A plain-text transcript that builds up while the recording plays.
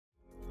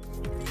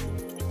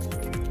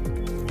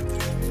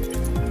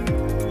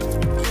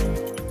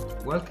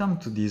Welcome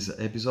to this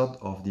episode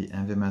of the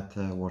ENVI-met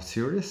World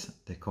Series.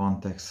 The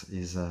context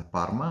is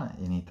Parma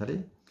in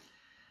Italy,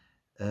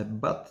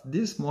 but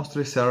this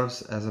mostly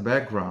serves as a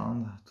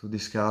background to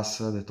discuss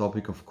the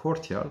topic of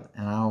courtyard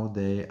and how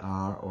they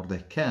are or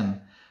they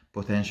can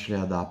potentially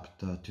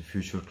adapt to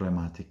future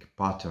climatic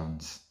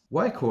patterns.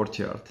 Why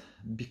courtyard?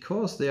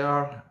 Because they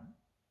are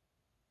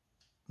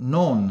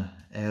known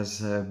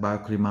as a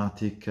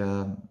bioclimatic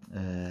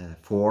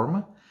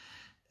form,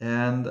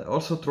 and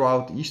also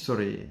throughout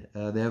history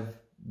they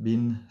have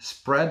been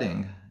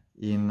spreading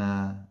in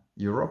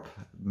Europe,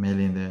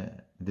 mainly in the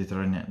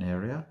Mediterranean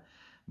area,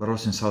 but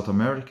also in South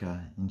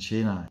America, in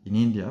China, in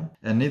India.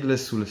 And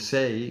needless to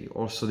say,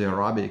 also the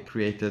Arabic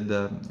created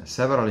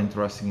several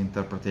interesting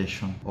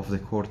interpretations of the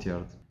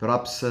courtyard.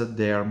 Perhaps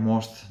their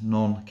most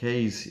known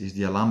case is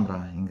the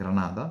Alhambra in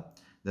Granada,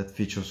 that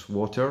features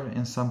water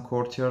in some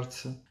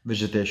courtyards,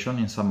 vegetation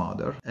in some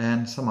other,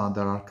 and some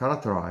other are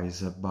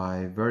characterized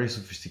by very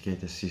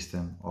sophisticated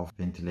system of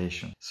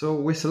ventilation. So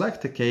we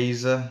select a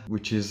case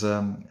which is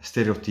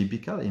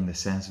stereotypical in the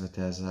sense that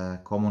has a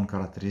common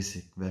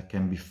characteristic that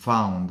can be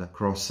found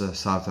across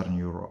southern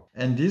Europe.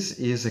 And this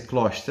is a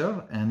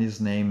cloister and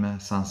is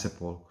named San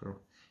Sepolcro.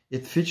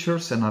 It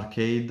features an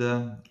arcade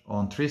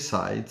on 3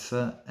 sides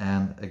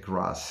and a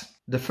grass.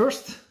 The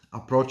first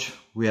approach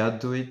we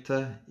add to it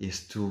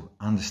is to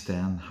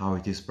understand how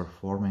it is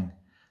performing.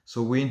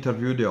 So we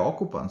interview the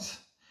occupants,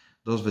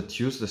 those that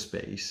use the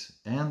space,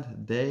 and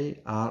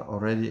they are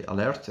already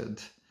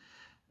alerted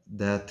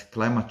that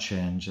climate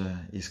change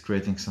is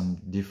creating some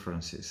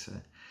differences.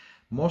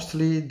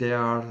 Mostly they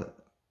are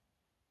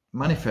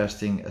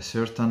manifesting a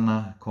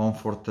certain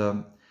comfort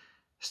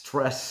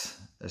stress,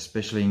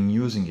 especially in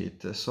using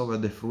it, so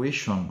that the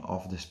fruition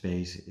of the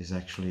space is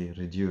actually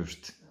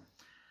reduced.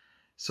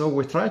 So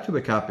we try to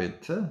back up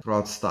it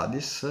throughout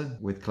studies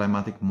with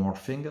climatic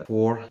morphing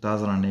for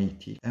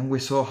 2080, and we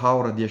saw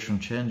how radiation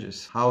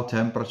changes, how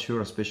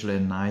temperature, especially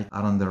at night,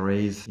 are on the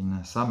rise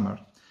in summer.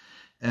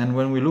 And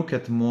when we look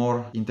at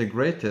more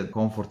integrated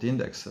comfort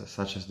indexes,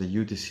 such as the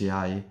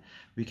UTCI,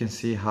 we can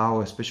see how,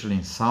 especially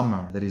in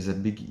summer, there is a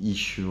big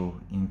issue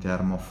in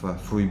terms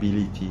of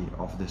fruibility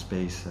of the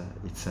space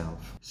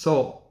itself.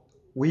 So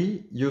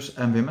we use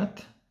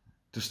ENVI-met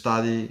to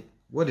study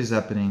what is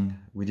happening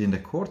within the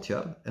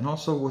courtyard and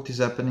also what is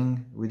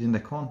happening within the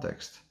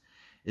context.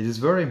 It is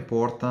very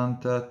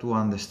important to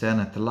understand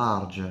at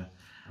large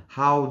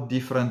how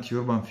different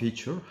urban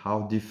features,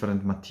 how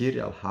different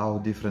material, how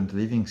different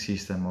living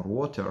system or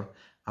water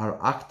are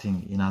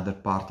acting in other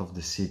parts of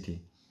the city.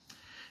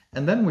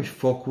 And then we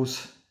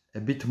focus a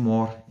bit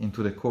more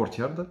into the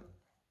courtyard,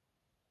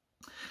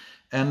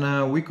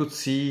 and we could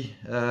see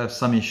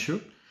some issue.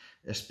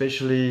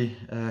 Especially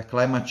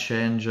climate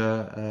change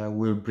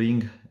will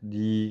bring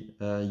the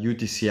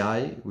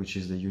UTCI, which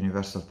is the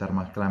Universal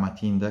Thermal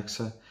Climate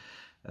Index,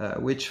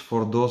 which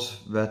for those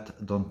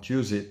that don't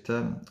use it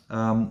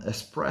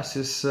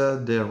expresses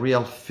the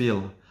real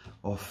feel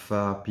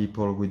of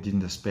people within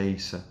the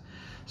space.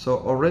 So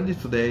already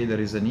today there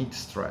is a heat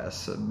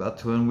stress,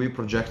 but when we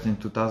project in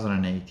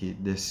 2080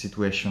 the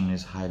situation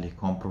is highly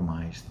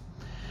compromised.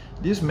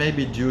 This may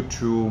be due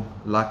to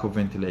lack of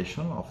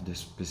ventilation of the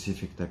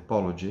specific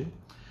typology,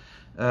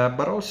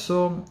 but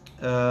also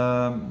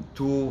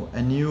to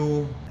a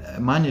new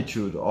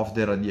magnitude of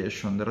the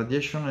radiation. The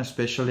radiation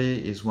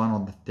especially is one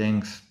of the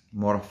things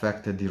more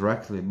affected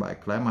directly by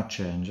climate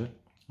change,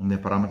 and the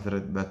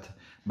parameter that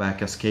by a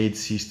cascade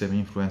system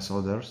influence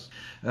others,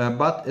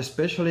 but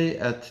especially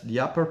at the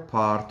upper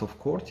part of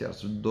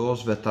courtyards,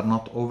 those that are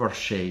not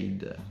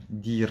overshaded,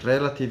 the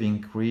relative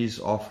increase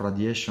of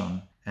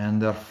radiation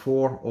and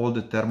therefore all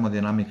the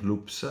thermodynamic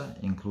loops,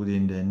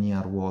 including the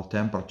near wall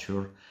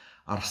temperature,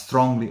 are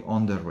strongly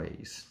on the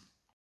rise.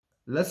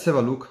 Let's have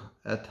a look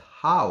at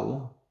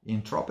how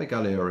in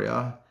tropical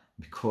area,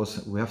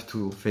 because we have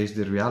to face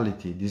the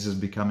reality, this is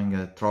becoming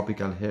a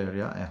tropical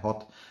area, a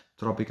hot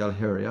tropical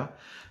area,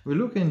 we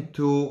look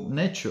into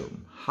nature,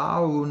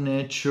 how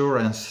nature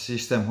and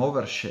system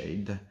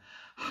overshade,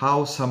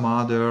 how some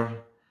other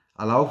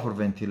allow for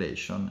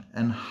ventilation,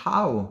 and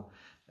how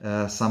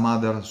some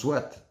other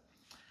sweat.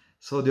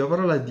 So the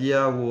overall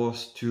idea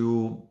was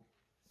to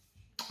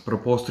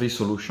propose 3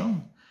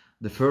 solutions.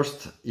 The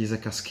first is a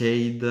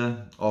cascade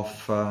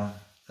of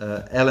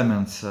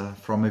elements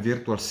from a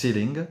virtual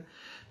ceiling,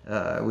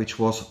 which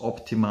was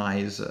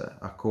optimized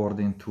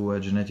according to a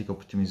genetic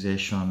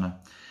optimization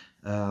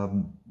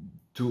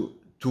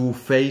to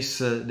face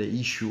the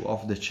issue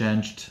of the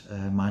changed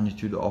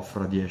magnitude of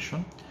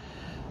radiation.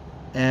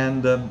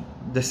 And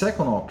the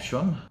second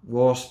option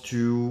was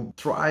to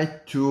try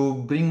to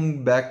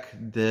bring back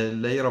the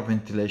layer of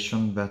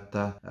ventilation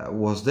that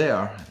was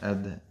there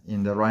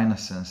in the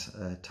Renaissance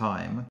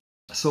time.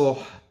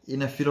 So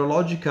in a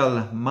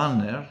philological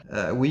manner,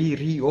 we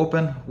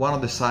reopened one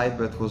of the sites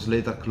that was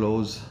later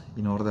closed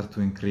in order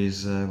to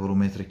increase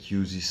volumetric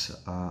uses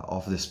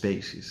of the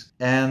spaces.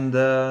 And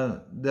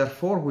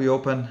therefore we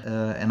opened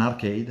an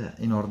arcade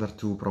in order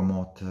to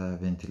promote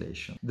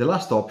ventilation. The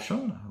last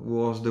option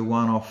was the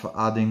one of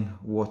adding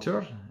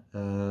water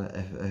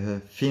a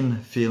thin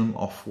film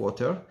of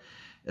water,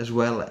 as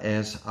well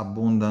as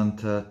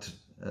abundant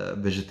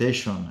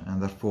vegetation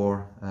and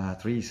therefore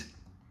trees.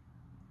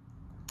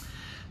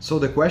 So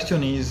the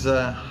question is,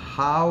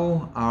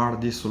 how are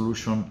these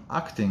solutions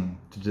acting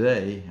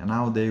today and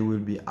how they will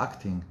be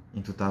acting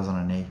in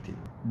 2080?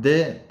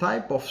 The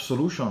type of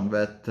solution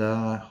that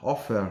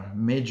offer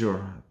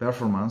major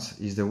performance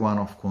is the one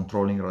of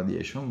controlling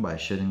radiation by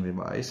shading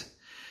device.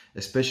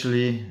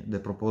 Especially the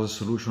proposed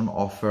solution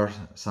offers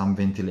some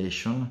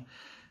ventilation,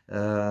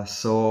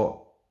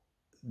 so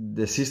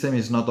the system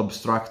is not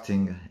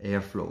obstructing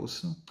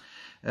airflows.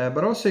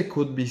 But also it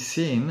could be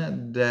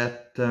seen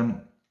that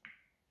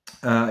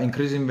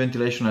increasing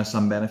ventilation has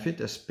some benefit,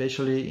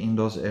 especially in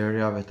those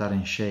areas that are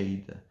in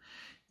shade.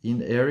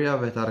 In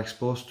areas that are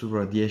exposed to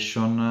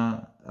radiation,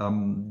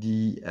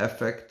 the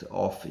effect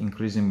of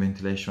increasing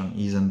ventilation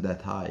isn't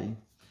that high.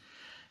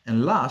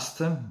 And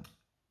last,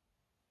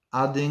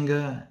 adding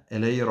a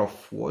layer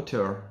of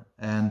water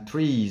and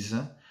trees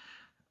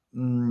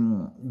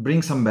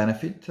brings some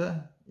benefit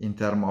in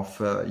terms of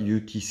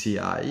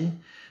UTCI,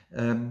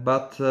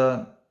 but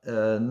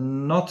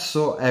not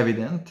so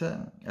evident.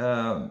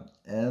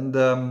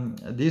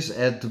 This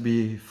had to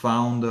be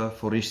found,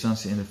 for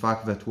instance, in the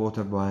fact that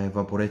water by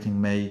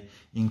evaporating may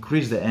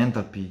increase the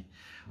enthalpy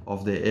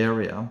of the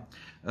area,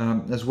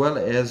 as well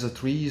as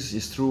trees.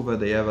 It's true that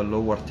they have a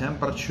lower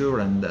temperature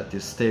and that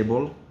is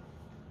stable,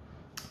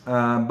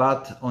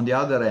 but on the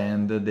other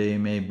hand they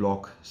may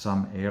block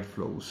some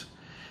airflows,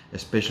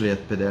 especially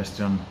at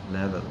pedestrian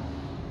level.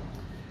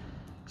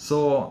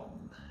 So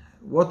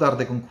what are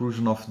the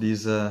conclusions of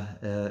this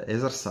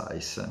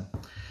exercise?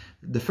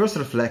 The first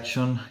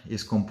reflection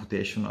is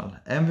computational.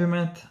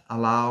 ENVI-met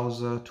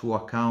allows to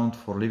account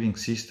for living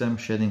system,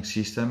 shading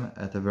system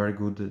at a very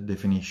good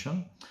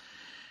definition,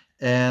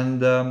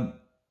 and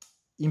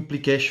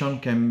implication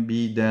can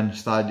be then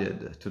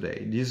studied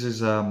today. This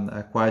is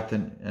quite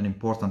an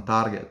important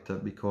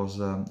target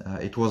because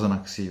it wasn't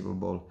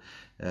achievable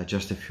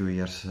just a few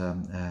years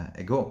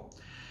ago.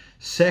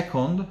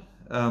 Second,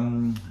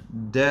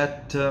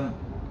 that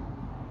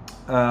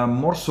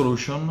more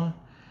solution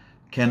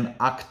can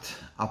act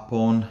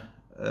upon,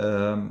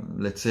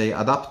 let's say,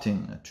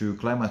 adapting to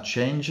climate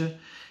change,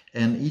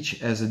 and each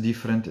has a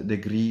different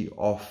degree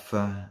of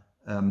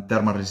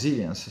thermal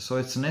resilience. So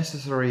it's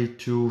necessary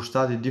to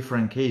study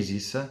different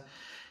cases,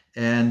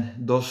 and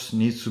those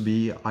needs to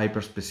be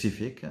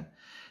hyper-specific.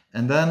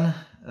 And then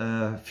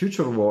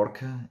future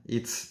work,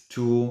 it's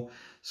to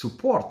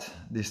support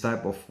this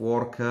type of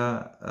work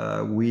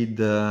with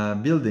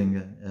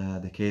building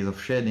the case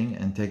of shading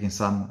and taking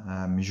some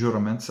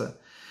measurements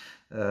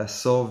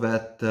so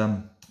that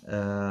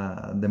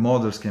the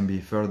models can be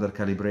further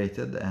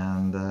calibrated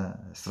and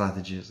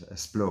strategies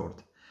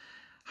explored.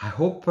 I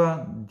hope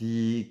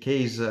the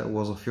case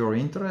was of your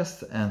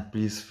interest, and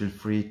please feel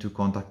free to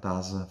contact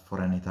us for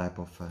any type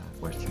of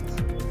questions.